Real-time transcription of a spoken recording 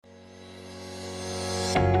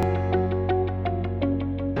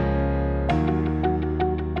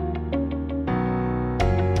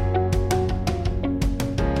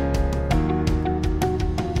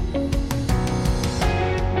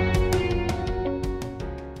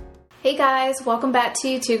Hey guys, welcome back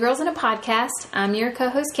to Two Girls in a Podcast. I'm your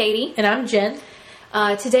co-host Katie. And I'm Jen.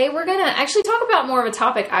 Today we're going to actually talk about more of a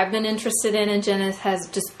topic I've been interested in, and Jen has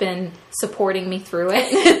just been supporting me through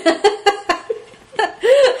it.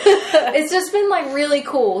 It's just been like really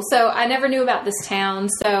cool. So I never knew about this town,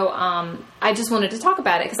 so I just wanted to talk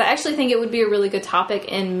about it because I actually think it would be a really good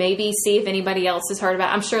topic and maybe see if anybody else has heard about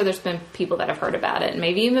it. I'm sure there's been people that have heard about it and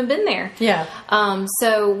maybe even been there. Yeah.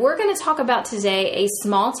 So we're going to talk about today a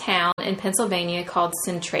small town in Pennsylvania called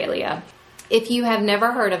Centralia. If you have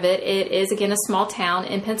never heard of it, it is again a small town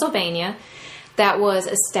in Pennsylvania that was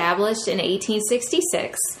established in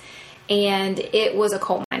 1866. And it was a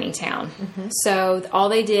coal mining town. Mm-hmm. So all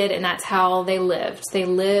they did, and that's how they lived. They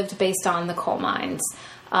lived based on the coal mines.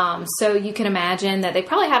 So you can imagine that they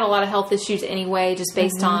probably had a lot of health issues anyway, just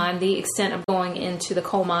based on the extent of going into the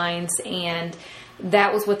coal mines. And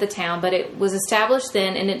that was what the town, but it was established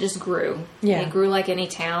then and it just grew. Yeah. It grew like any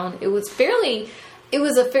town. It was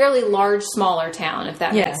a fairly large, smaller town, if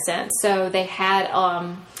that makes sense. So they had,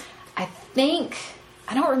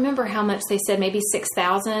 I don't remember how much they said, maybe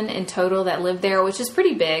 6,000 in total that lived there, which is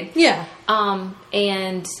pretty big. Yeah.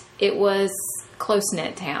 And it was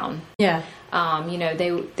close-knit town. Yeah.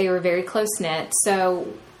 They were very close-knit.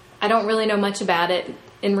 So I don't really know much about it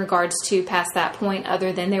in regards to past that point,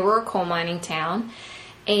 other than they were a coal mining town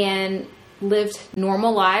and lived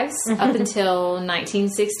normal lives up until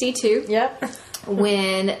 1962. Yep.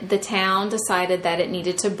 When the town decided that it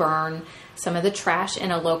needed to burn some of the trash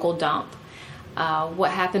in a local dump.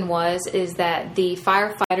 What happened is that the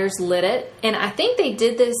firefighters lit it, and I think they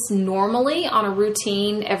did this normally on a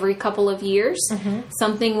routine every couple of years. Mm-hmm.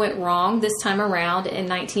 Something went wrong this time around in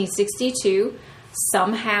 1962.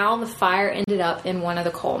 Somehow the fire ended up in one of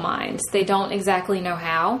the coal mines. They don't exactly know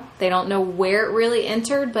how. They don't know where it really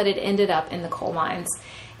entered, but it ended up in the coal mines.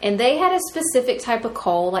 And they had a specific type of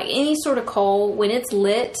coal, like any sort of coal, when it's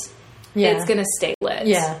lit, it's going to stay lit.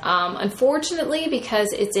 Yeah. Unfortunately,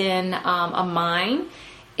 because it's in a mine,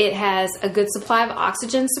 it has a good supply of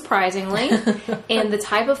oxygen, surprisingly. And the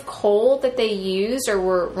type of coal that they used or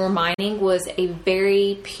were mining was a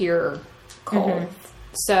very pure coal. Mm-hmm.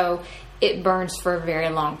 So it burns for a very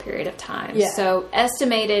long period of time. Yeah. So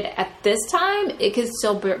estimated at this time, it could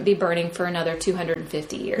still be burning for another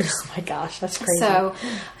 250 years. Oh my gosh, that's crazy. So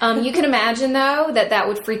you can imagine, though, that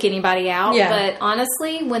would freak anybody out. Yeah. But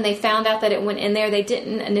honestly, when they found out that it went in there, they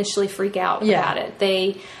didn't initially freak out about it.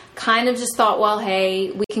 They kind of just thought, well,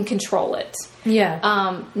 hey, we can control it.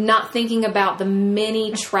 Yeah. Not thinking about the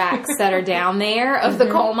many tracks that are down there of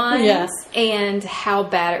the coal mines and how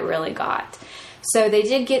bad it really got. So they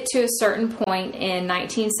did get to a certain point in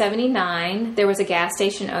 1979. There was a gas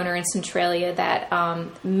station owner in Centralia that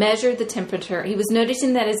measured the temperature. He was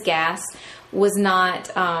noticing that his gas was not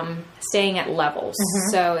staying at levels. Mm-hmm.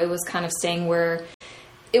 So it was kind of staying where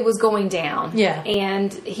it was going down. Yeah.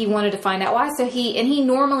 And he wanted to find out why. So he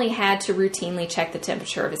normally had to routinely check the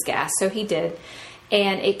temperature of his gas. So he did.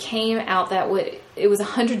 And it came out that it was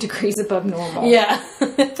 100 degrees above normal. Yeah.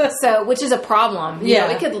 So, which is a problem. You know,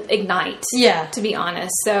 it could ignite, to be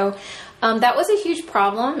honest. So, that was a huge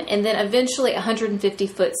problem. And then eventually a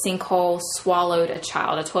 150-foot sinkhole swallowed a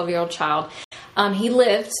child, a 12-year-old child. He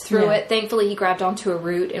lived through it. Thankfully, he grabbed onto a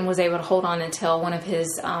root and was able to hold on until one of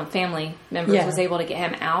his family members was able to get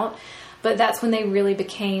him out. But that's when they really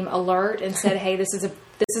became alert and said, hey, this is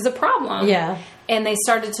a problem. Yeah. And they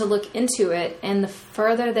started to look into it. And the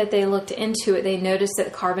further that they looked into it, they noticed that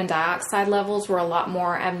the carbon dioxide levels were a lot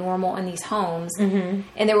more abnormal in these homes. Mm-hmm.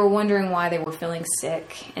 And they were wondering why they were feeling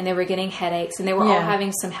sick. And they were getting headaches. And they were all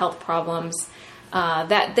having some health problems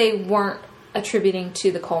that they weren't attributing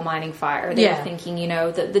to the coal mining fire. They were thinking,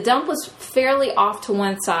 the dump was fairly off to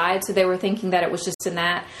one side. So they were thinking that it was just in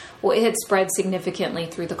that. Well, it had spread significantly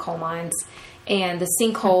through the coal mines. And the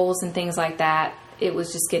sinkholes and things like that, it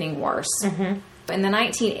was just getting worse. Mm-hmm. In the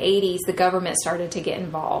 1980s, the government started to get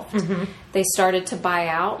involved. Mm-hmm. They started to buy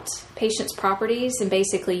out patients' properties and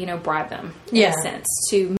basically, bribe them in a sense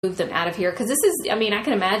to move them out of here. Because I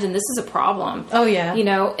can imagine this is a problem. Oh, yeah.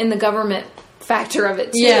 In the government factor of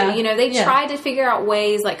it too. Yeah. They tried to figure out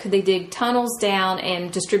ways, like could they dig tunnels down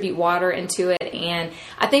and distribute water into it, and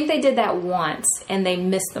I think they did that once and they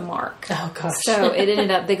missed the mark. Oh gosh. So it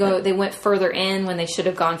ended up they went further in when they should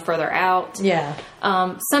have gone further out. Yeah.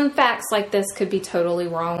 Some facts like this could be totally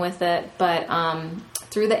wrong with it, but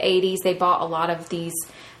through the 80s they bought a lot of these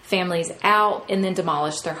families out and then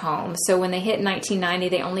demolished their homes. So when they hit 1990,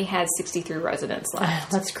 they only had 63 residents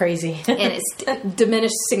left. That's crazy. And it's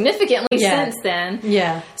diminished significantly since then.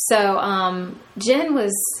 Yeah. So Jen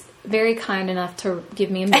was very kind enough to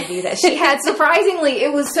give me a movie that she had. Surprisingly,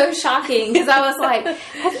 it was so shocking because I was like,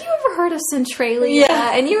 have you ever heard of Centralia?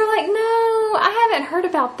 Yeah. And you were like, no, I haven't heard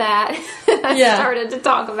about that. I started to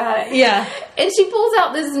talk about it. Yeah. And she pulls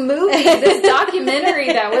out this movie, this documentary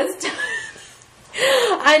that was...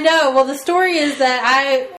 I know. Well, the story is that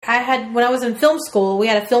I had, when I was in film school, we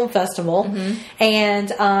had a film festival,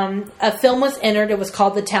 and a film was entered. It was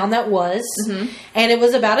called The Town That Was, and it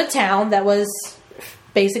was about a town that was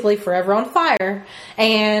basically forever on fire.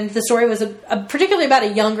 And the story was particularly about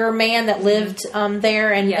a younger man that lived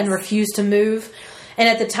there and refused to move. And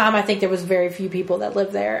at the time, I think there was very few people that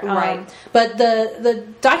lived there. Right. But the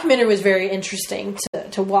documentary was very interesting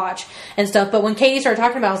to watch and stuff. But when Katie started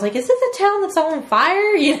talking about it, I was like, is this a town that's all on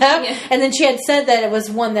fire? You know? Yeah. And then she had said that it was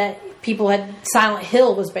one that people had, Silent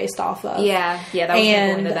Hill was based off of. Yeah, that was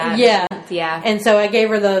going to that. Yeah. And so I gave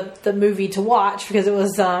her the movie to watch because it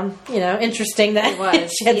was, interesting that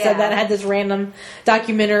she had said that, had this random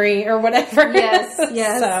documentary or whatever. Yes.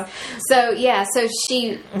 So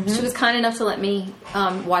she was kind enough to let me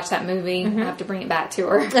watch that movie. I have to bring it back to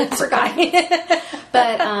her. I forgot.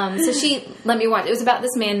 But so she let me watch. It was about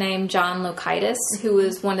this man named John Lokitis, who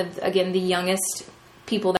was one of, again, the youngest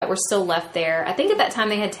people that were still left there. I think at that time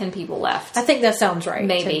they had 10 people left. I think that sounds right.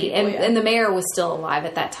 Maybe. People, and the mayor was still alive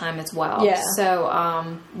at that time as well. Yeah.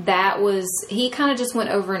 So that was, he kind of just went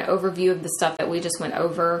over an overview of the stuff that we just went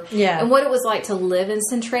over. Yeah. And what it was like to live in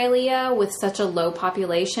Centralia with such a low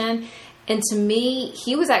population. And to me,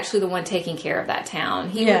 he was actually the one taking care of that town.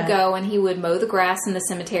 He would go and he would mow the grass in the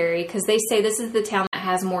cemetery because they say this is the town that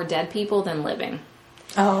has more dead people than living.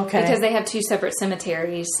 Oh, okay. Because they have two separate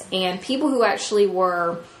cemeteries, and people who actually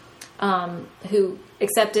were, who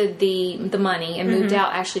accepted the money and moved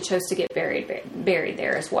out actually chose to get buried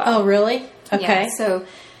there as well. Oh, really? Okay. Yeah, so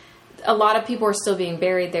a lot of people are still being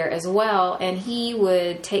buried there as well, and he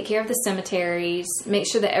would take care of the cemeteries, make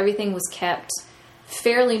sure that everything was kept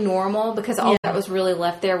fairly normal, because all that was really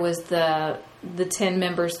left there was the 10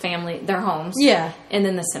 members' family, their homes. Yeah. And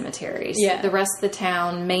then the cemeteries. Yeah. The rest of the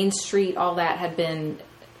town, Main Street, all that had been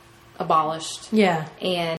abolished. Yeah.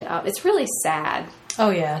 And it's really sad.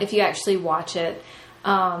 Oh, yeah. If you actually watch it.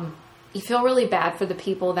 You feel really bad for the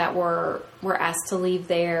people that were asked to leave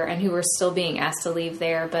there and who were still being asked to leave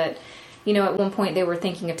there. But, you know, at one point they were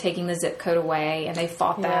thinking of taking the zip code away, and they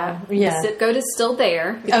fought that. Yeah. The zip code is still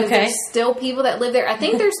there because there's still people that live there. I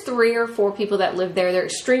think there's 3 or 4 people that live there. They're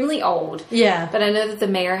extremely old. Yeah. But I know that the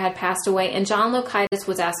mayor had passed away, and John Lokitis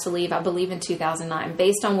was asked to leave, I believe, in 2009.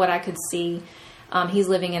 Based on what I could see, he's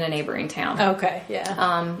living in a neighboring town. Okay,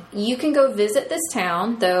 yeah. You can go visit this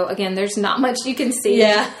town, though, again, there's not much you can see.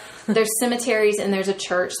 Yeah. There's cemeteries, and there's a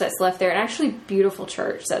church that's left there, an actually beautiful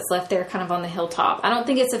church that's left there kind of on the hilltop. I don't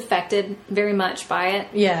think it's affected very much by it.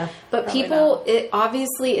 Yeah. But people, it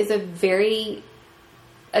obviously is it's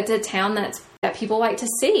a town that people like to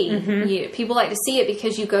see. People like to see it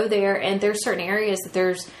because you go there, and there's certain areas that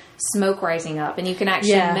there's smoke rising up, and you can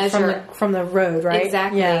actually measure from the road, right?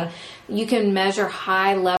 Exactly. Yeah. You can measure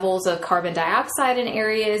high levels of carbon dioxide in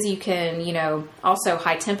areas. You can, also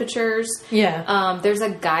high temperatures. Yeah. There's a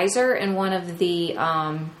geyser in one of the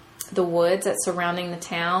woods that's surrounding the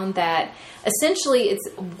town that essentially it's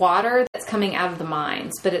water that's coming out of the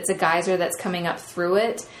mines, but it's a geyser that's coming up through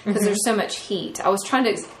it because there's so much heat. I was trying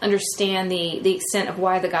to understand the extent of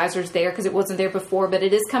why the geyser's there because it wasn't there before, but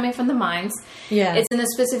it is coming from the mines. Yeah. It's in a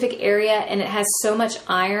specific area, and it has so much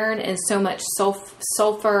iron and so much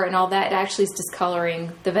sulfur and all that. It actually is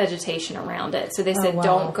discoloring the vegetation around it. So they said,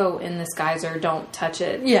 don't go in this geyser, don't touch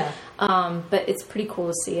it. Yeah. But it's pretty cool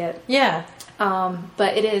to see it. Yeah.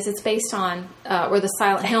 But it's based on, or the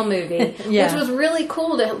Silent Hill movie, which was really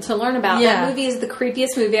cool to learn about. Yeah. That movie is the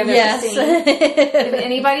creepiest movie I've ever seen. If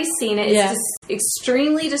anybody's seen it, it's just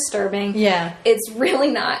extremely disturbing. Yeah. It's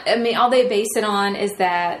really not. I mean, all they base it on is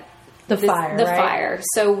that the fire.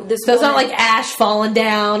 So it's not like ash falling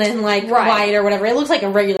down and white or whatever. It looks like a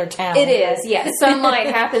regular town. It is, yes.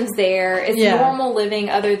 Sunlight happens there. It's normal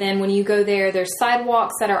living, other than when you go there, there's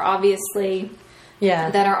sidewalks that are obviously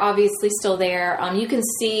still there. You can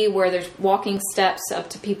see where there's walking steps up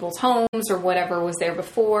to people's homes or whatever was there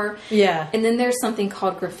before. Yeah. And then there's something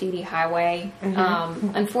called Graffiti Highway.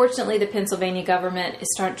 Unfortunately, the Pennsylvania government is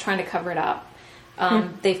trying to cover it up.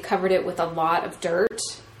 They've covered it with a lot of dirt,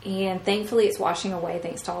 and thankfully it's washing away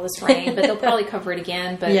thanks to all this rain, but they'll probably cover it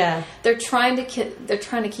again. But they're trying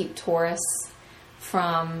to keep tourists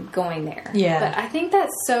from going there. Yeah. But I think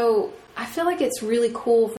that's so... I feel like it's really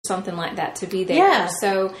cool for something like that to be there. Yeah.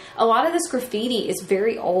 So a lot of this graffiti is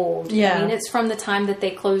very old. Yeah. I mean, it's from the time that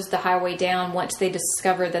they closed the highway down once they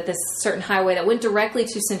discovered that this certain highway that went directly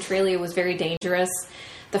to Centralia was very dangerous.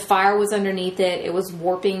 The fire was underneath it. It was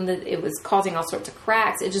warping it was causing all sorts of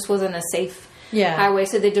cracks. It just wasn't a safe highway.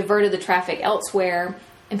 So they diverted the traffic elsewhere,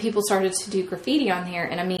 and people started to do graffiti on here.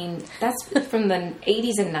 And I mean, that's from the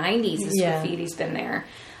 80s and 90s. This graffiti's been there.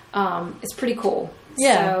 It's pretty cool.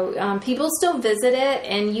 Yeah. So people still visit it,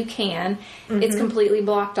 and you can. It's completely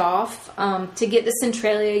blocked off. To get to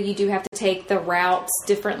Centralia, you do have to take the routes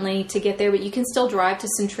differently to get there, but you can still drive to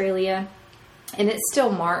Centralia. And it's still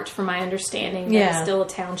marked, from my understanding. It's still a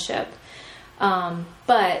township.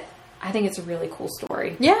 But I think it's a really cool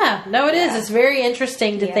story. Yeah. No, it is. It's very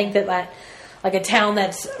interesting to think that, like a town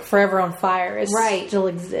that's forever on fire still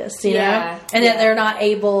exists, you know? And that they're not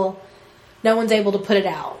able, no one's able to put it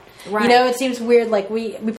out. Right. You know, it seems weird, like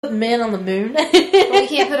we put men on the moon. But we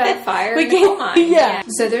can't put out a fire. We can't. Yeah.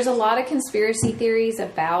 So there's a lot of conspiracy theories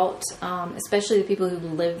about, especially the people who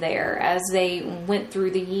live there, as they went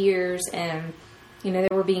through the years and, you know,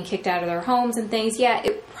 they were being kicked out of their homes and things. Yeah,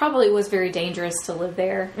 it probably was very dangerous to live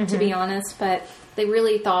there, to be honest. But they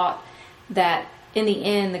really thought that in the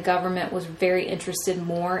end, the government was very interested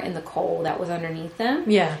more in the coal that was underneath them.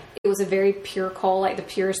 Yeah. It was a very pure coal, like the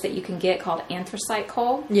purest that you can get, called anthracite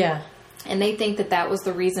coal. Yeah. And they think that that was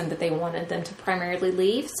the reason that they wanted them to primarily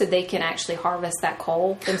leave, so they can actually harvest that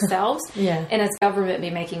coal themselves. And as government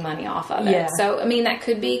be making money off of it. So, I mean, that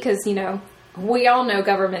could be because, you know, we all know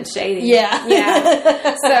government's shady. So,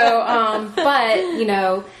 but, you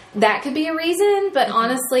know, that could be a reason. But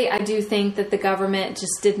honestly, I do think that the government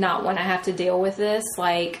just did not want to have to deal with this.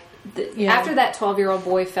 Like, after that 12-year-old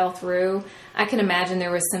boy fell through, I can imagine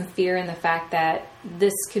there was some fear in the fact that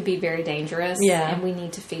this could be very dangerous. And we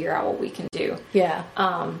need to figure out what we can do.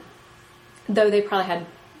 Though they probably had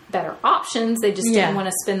better options, they just didn't want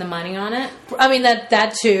to spend the money on it. I mean,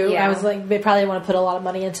 that too. I was like, they probably want to put a lot of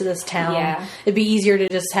money into this town. It'd be easier to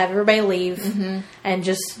just have everybody leave and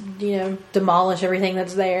just, you know, demolish everything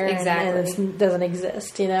that's there and it doesn't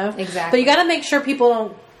exist, you know? But you got to make sure people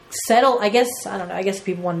don't settle. I guess, I don't know, I guess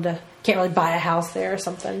people can't really buy a house there or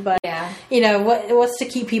something, but you know, what's to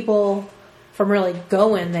keep people from really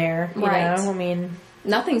going there, you know? I mean,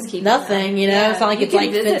 nothing's keeping them. You know? It's not like it's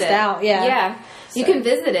like fenced out. You can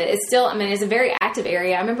visit it. It's still, I mean, it's a very active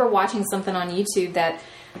area. I remember watching something on YouTube that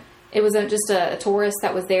it was just a tourist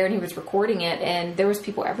that was there and he was recording it, and there was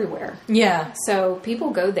people everywhere. So people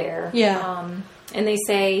go there. And they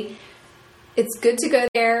say it's good to go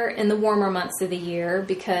there in the warmer months of the year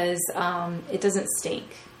because it doesn't stink.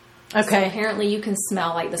 So apparently you can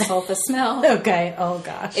smell like the sulfur smell. Oh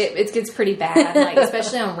gosh. It gets pretty bad, like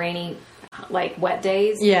especially on rainy, like wet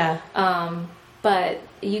days. But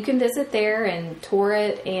you can visit there and tour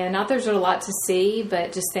it, and not there's a lot to see,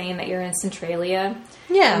 but just saying that you're in Centralia.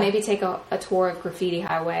 Maybe take a tour of Graffiti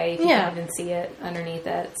Highway if you can't even see it underneath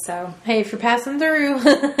it. So hey, if you're passing through.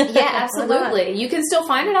 Absolutely. You can still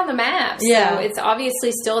find it on the map. So it's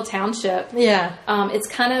obviously still a township. It's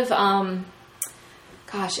kind of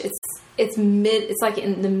it's like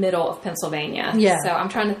in the middle of Pennsylvania. So I'm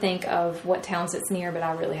trying to think of what towns it's near, but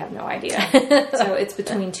I really have no idea. So it's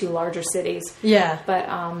between two larger cities. But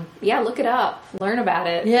look it up, learn about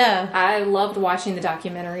it. I loved watching the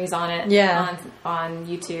documentaries on it on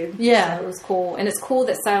YouTube. So it was cool, and it's cool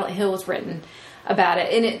that Silent Hill was written about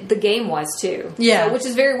it, and the game was too. So, which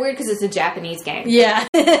is very weird because it's a Japanese game.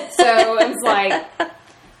 So it's like,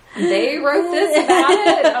 they wrote this about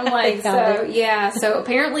it. I'm like, so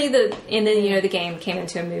apparently the game came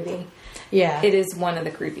into a movie. It is one of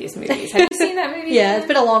the creepiest movies. Have you seen that movie? It's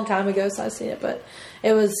been a long time ago since I've seen it, but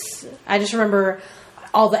I just remember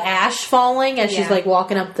all the ash falling as she's like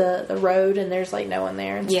walking up the road, and there's like no one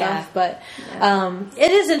there and stuff. But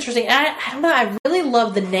it is interesting. I don't know. I really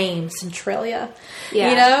love the name Centralia.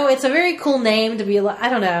 You know, it's a very cool name to be. I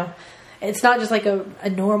don't know. It's not just like a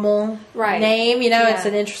normal name, you know, it's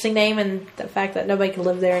an interesting name, and the fact that nobody can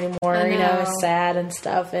live there anymore, you know, is sad and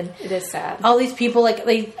stuff. And it is sad. All these people, like,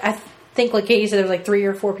 I think, like Katie said, there was like 3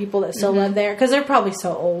 or 4 people that still live there because they're probably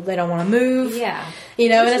so old they don't want to move. You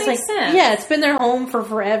know, and it's like, sense. It's been their home for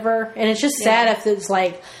forever, and it's just sad if it's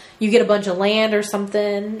like you get a bunch of land or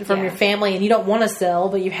something from your family and you don't want to sell,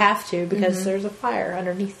 but you have to because there's a fire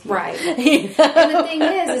underneath you. You know? And the thing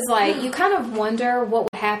is like, you kind of wonder what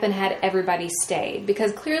would happen had everybody stayed,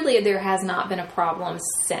 because clearly there has not been a problem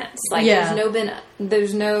since. Like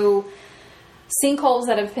there's no sinkholes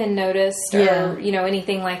that have been noticed or, you know,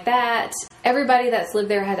 anything like that. Everybody that's lived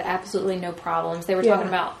there had absolutely no problems. They were talking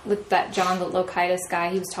about, with that John Lokitis guy,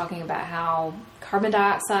 he was talking about how carbon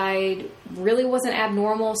dioxide really wasn't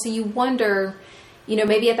abnormal. So you wonder, you know,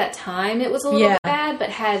 maybe at that time it was a little bit bad, but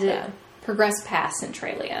had it progressed past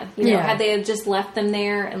Centralia. You know, had they just left them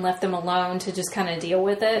there and left them alone to just kind of deal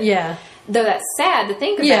with it. Yeah. Though that's sad to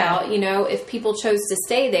think about, you know, if people chose to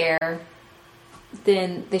stay there,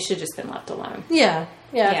 then they should have just been left alone. Yeah.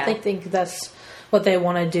 I think that's what they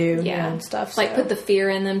want to do and stuff. Like put the fear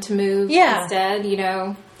in them to move instead, you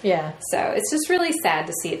know. Yeah. So it's just really sad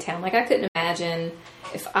to see a town. Like I couldn't imagine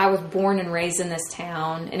if I was born and raised in this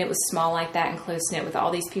town and it was small like that and close-knit with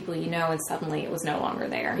all these people you know and suddenly it was no longer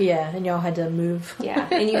there. Yeah, and y'all had to move. Yeah,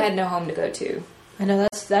 and you had no home to go to. I know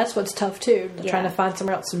that's what's tough too, trying to find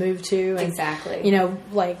somewhere else to move to. And, exactly. You know,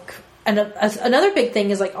 like, and another big thing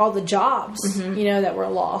is like all the jobs, you know, that were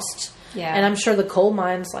lost. Yeah. And I'm sure the coal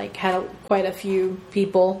mines like had quite a few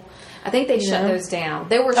people. I think they shut those down.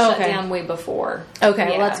 They were shut down way before.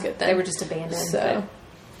 Okay, well that's good then. They were just abandoned. So.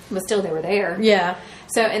 But still they were there. Yeah.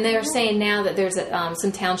 So, and they're saying now that there's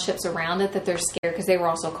some townships around it that they're scared because they were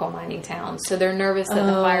also coal mining towns. So they're nervous that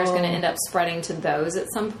the fire's going to end up spreading to those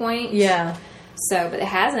at some point. Yeah. So, but it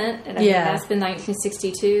hasn't. And I mean, that's been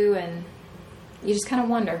 1962 and you just kind of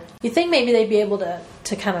wonder. You think maybe they'd be able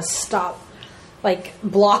to kind of stop, like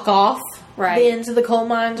block off the ends of the coal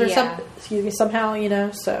mines or something, somehow, you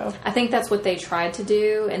know, so. I think that's what they tried to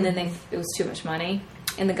do and then it was too much money.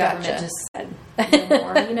 And the government just said no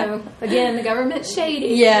more. You know, again, the government's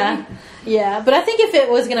shady. Yeah. But I think if it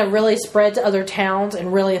was going to really spread to other towns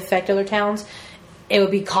and really affect other towns, it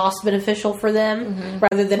would be cost beneficial for them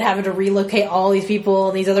rather than having to relocate all these people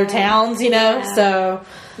in these other towns, you know? Yeah. So,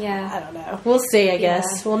 I don't know. We'll see, I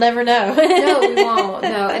guess. We'll never know. No, we won't.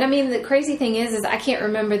 No. And I mean, the crazy thing is I can't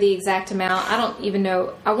remember the exact amount. I don't even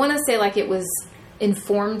know. I want to say like it was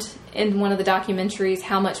informed in one of the documentaries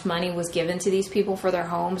how much money was given to these people for their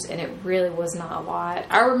homes, and it really was not a lot.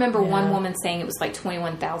 I remember one woman saying it was like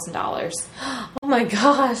 $21,000. Oh my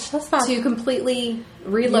gosh, that's not to completely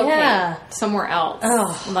relocate somewhere else.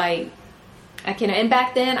 Oh. Like and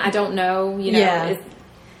back then I don't know, you know,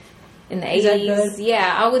 in the 80s,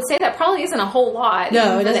 I would say that probably isn't a whole lot.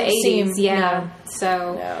 No, it doesn't the 80s, seem. No.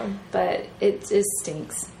 So, but it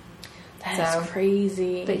stinks. That's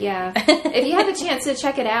crazy. But if you have a chance to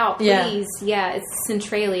check it out, please. It's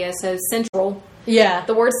Centralia, so Central. Yeah.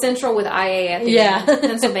 The word Central with IA at the end,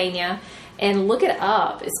 Pennsylvania. And look it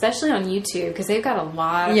up, especially on YouTube, because they've got a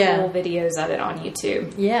lot of cool videos of it on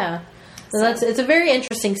YouTube. Yeah. So it's a very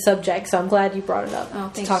interesting subject, so I'm glad you brought it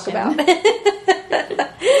up to talk about.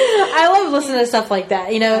 I love listening to stuff like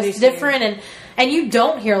that. You know, it's different, and you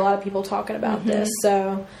don't hear a lot of people talking about this,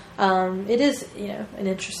 so... it is, you know, an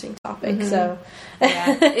interesting topic. So,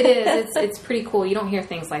 it is. It's pretty cool. You don't hear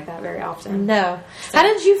things like that very often. No. So, how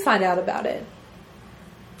did you find out about it?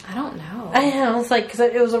 I don't know. I know. It's like, because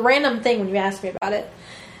it was a random thing when you asked me about it.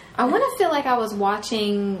 I want to feel like I was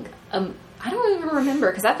watching. I don't even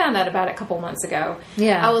remember because I found out about it a couple months ago.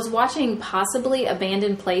 Yeah. I was watching possibly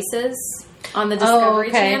Abandoned Places on the Discovery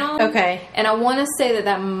Channel. Okay. And I want to say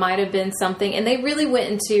that might have been something. And they really went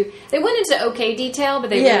into okay detail, but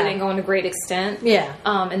they really didn't go into great extent. Yeah.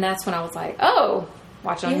 And that's when I was like,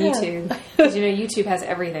 watch it on YouTube. Because, you know, YouTube has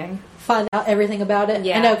everything. Find out everything about it.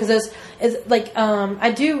 Yeah. I know, because it's like, I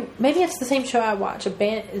do, maybe it's the same show I watch.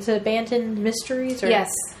 Is it Abandoned Mysteries? Or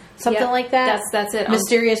yes. Something like that. That's it.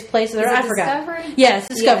 Mysterious Places. I forgot. Discovery? Yeah, it's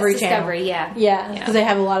Discovery Channel. Discovery, yeah. Yeah, because they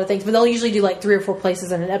have a lot of things, but they'll usually do like 3 or 4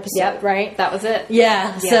 places in an episode, right? That was it.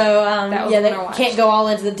 Yeah. So they can't go all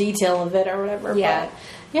into the detail of it or whatever. Yeah. But,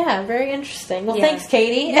 yeah, very interesting. Well, thanks,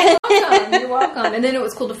 Katie. You're welcome. And then it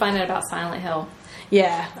was cool to find out about Silent Hill.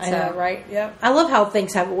 Yeah, I know, right? Yeah, I love how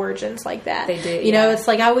things have origins like that. They do. You know, it's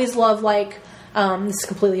like I always love this is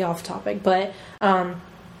completely off topic, but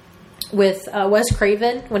with Wes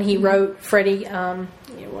Craven when he wrote Freddy,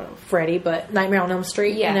 but Nightmare on Elm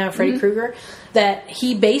Street, Freddy Krueger, that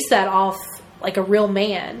he based that off like a real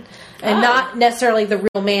man, and not necessarily the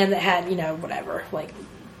real man that had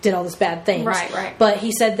did all this bad things. Right. But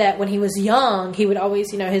he said that when he was young, he would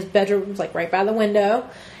always, his bedroom was like right by the window,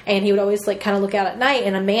 and he would always like kind of look out at night,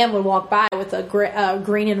 and a man would walk by with a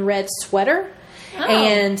green and red sweater.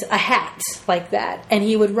 And a hat like that, and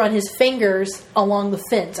he would run his fingers along the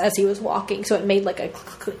fence as he was walking, so it made like a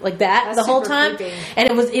like that. That's the whole time, creepy.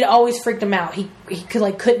 And it always freaked him out. He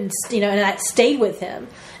couldn't, and that stayed with him.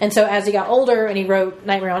 And so as he got older and he wrote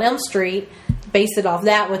Nightmare on Elm Street, based it off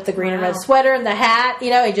that with the green and red sweater and the hat, he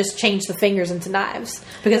just changed the fingers into knives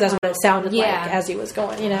because that's what it sounded like as he was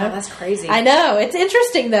going. Oh, that's crazy. I know, it's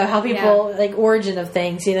interesting though how people like origin of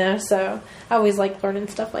things. So I always like learning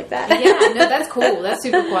stuff like that. Yeah, no, that's cool. That's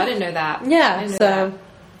super cool. I didn't know that. Yeah,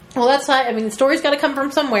 well, that's why. I mean, the story's got to come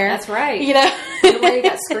from somewhere. That's right. Where you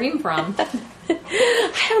got Scream from?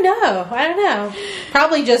 I don't know.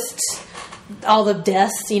 Probably just all the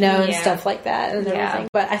deaths, and Yeah. stuff like that and Yeah. everything.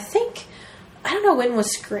 But I don't know when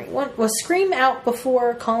was Scream. Was Scream out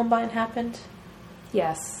before Columbine happened?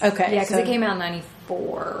 Yes. Okay, Yeah, because so- it came out in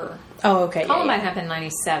 94. Oh, okay. Columbine happened in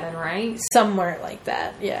 97, right? Somewhere like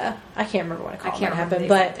that. Yeah, I can't remember when Columbine can't remember happened, the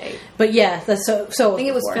but exact date. yeah, that's so. I think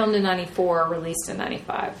it was filmed in 94, released in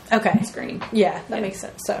 95. Okay. Scream. Yeah, that makes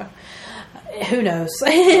sense. So, who knows?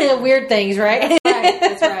 Weird things, right?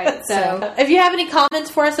 That's right. So, if you have any comments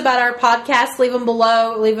for us about our podcast, leave them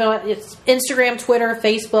below. Leave them on it's Instagram, Twitter,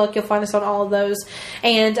 Facebook. You'll find us on all of those.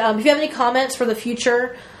 And if you have any comments for the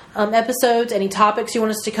future episodes, any topics you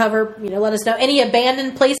want us to cover, let us know. Any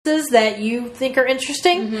abandoned places that you think are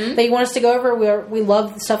interesting that you want us to go over, we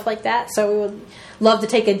love stuff like that. So we would love to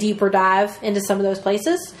take a deeper dive into some of those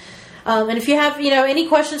places. And if you have, any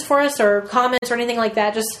questions for us or comments or anything like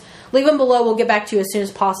that, just leave them below. We'll get back to you as soon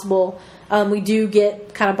as possible. We do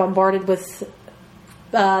get kind of bombarded with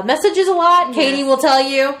messages a lot. Yes. Katie will tell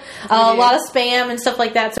you a lot of spam and stuff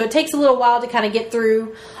like that. So it takes a little while to kind of get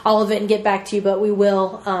through all of it and get back to you, but we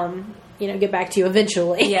will, get back to you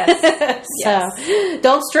eventually. yes. So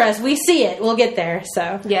don't stress. We see it. We'll get there.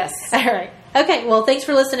 So Yes. all right. Okay. Well, thanks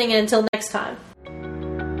for listening, and until next time.